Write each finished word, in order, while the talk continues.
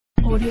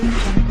Audio Jungle.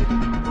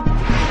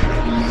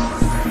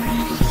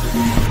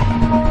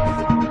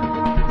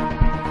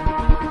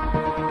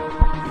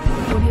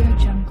 Audio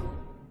Jungle.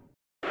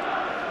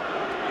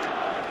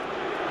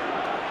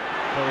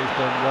 Oh, he's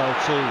done well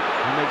too.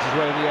 He makes his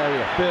way in the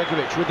area.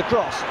 Bergovic with the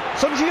cross.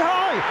 Sun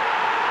Ji-hai!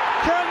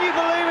 Can you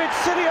believe it?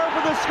 City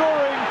open the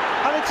scoring,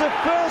 and it's a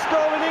first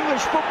goal in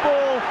English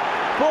football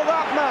for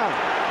that man.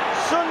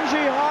 Sun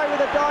Ji-hai with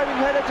a diving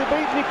header to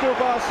beat Nico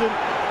Barson.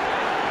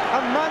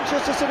 And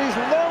Manchester City's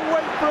long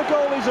wait for a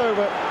goal is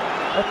over.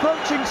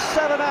 Approaching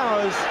 7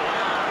 hours.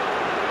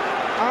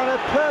 And a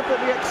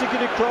perfectly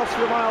executed cross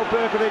from Al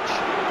Bergovic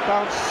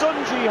found Sun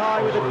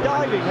Ji-hai with a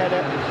diving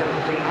header,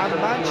 and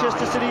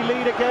Manchester City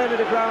lead again at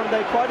a ground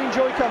they quite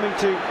enjoy coming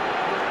to.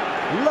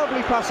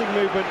 Lovely passing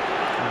movement,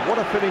 and what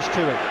a finish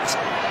to it.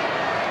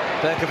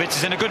 Bergovic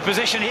is in a good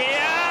position here,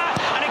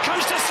 and it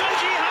comes to Sun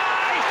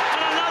Ji-hai,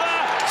 and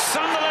another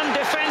Sunderland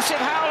defensive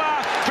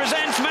howler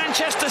presents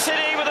Manchester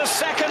City with a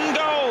second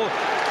goal.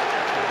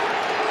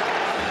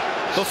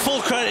 But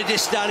full credit to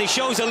Stan, he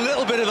shows a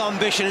little bit of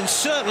ambition and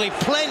certainly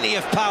plenty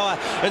of power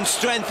and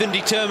strength and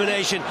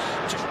determination.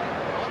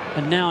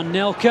 And now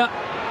Nelka.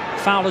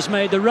 Fowler's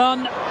made the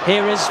run.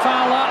 Here is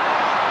Fowler.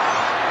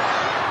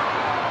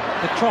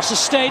 The cross has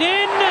stayed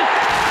in.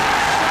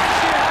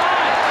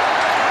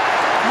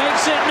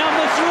 Makes it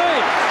number 3.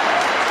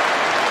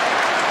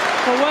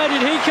 But where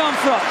did he come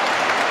from?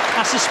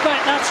 I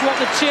suspect that's what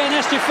the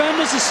TNS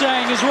defenders are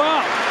saying as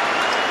well.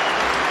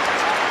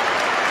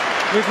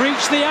 We've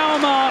reached the hour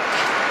mark,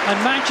 and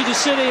Manchester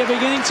City are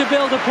beginning to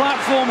build a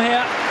platform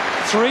here.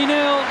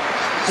 3-0.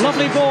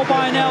 Lovely ball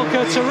by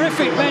Anelka.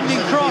 Terrific bending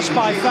cross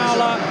by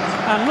Fowler.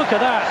 And look at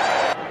that.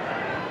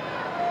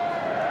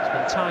 There's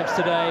been times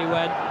today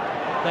when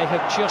they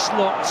have just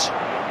looked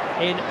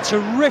in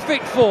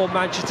terrific form,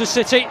 Manchester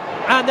City.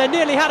 And they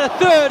nearly had a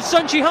third.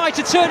 Sun Ji-hai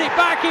to turn it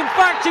back. In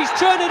fact, he's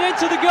turned it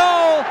into the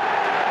goal.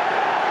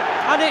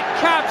 And it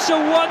caps a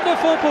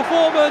wonderful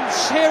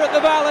performance here at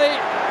the Valley.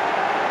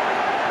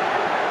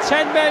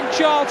 10 men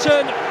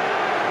Charlton,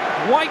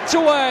 wiped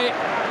away.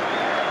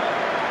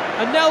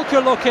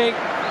 Anelka looking,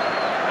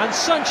 and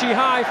Sun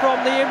Ji-hai from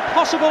the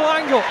impossible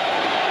angle.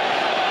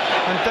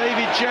 And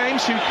David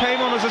James, who came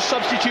on as a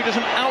substitute as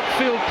an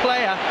outfield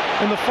player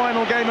in the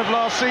final game of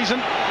last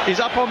season, is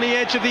up on the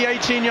edge of the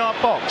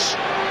 18-yard box.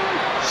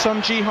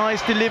 Sun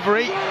Ji-hai's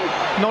delivery,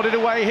 nodded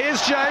away.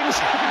 Here's James.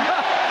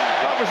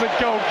 That was a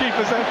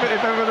goalkeeper's effort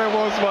if ever there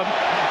was one.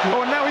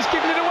 Oh, and now he's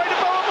giving it away to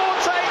Boa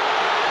Morte.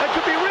 There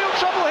could be real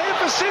trouble here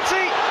for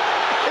City.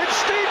 It's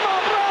Steve Martin.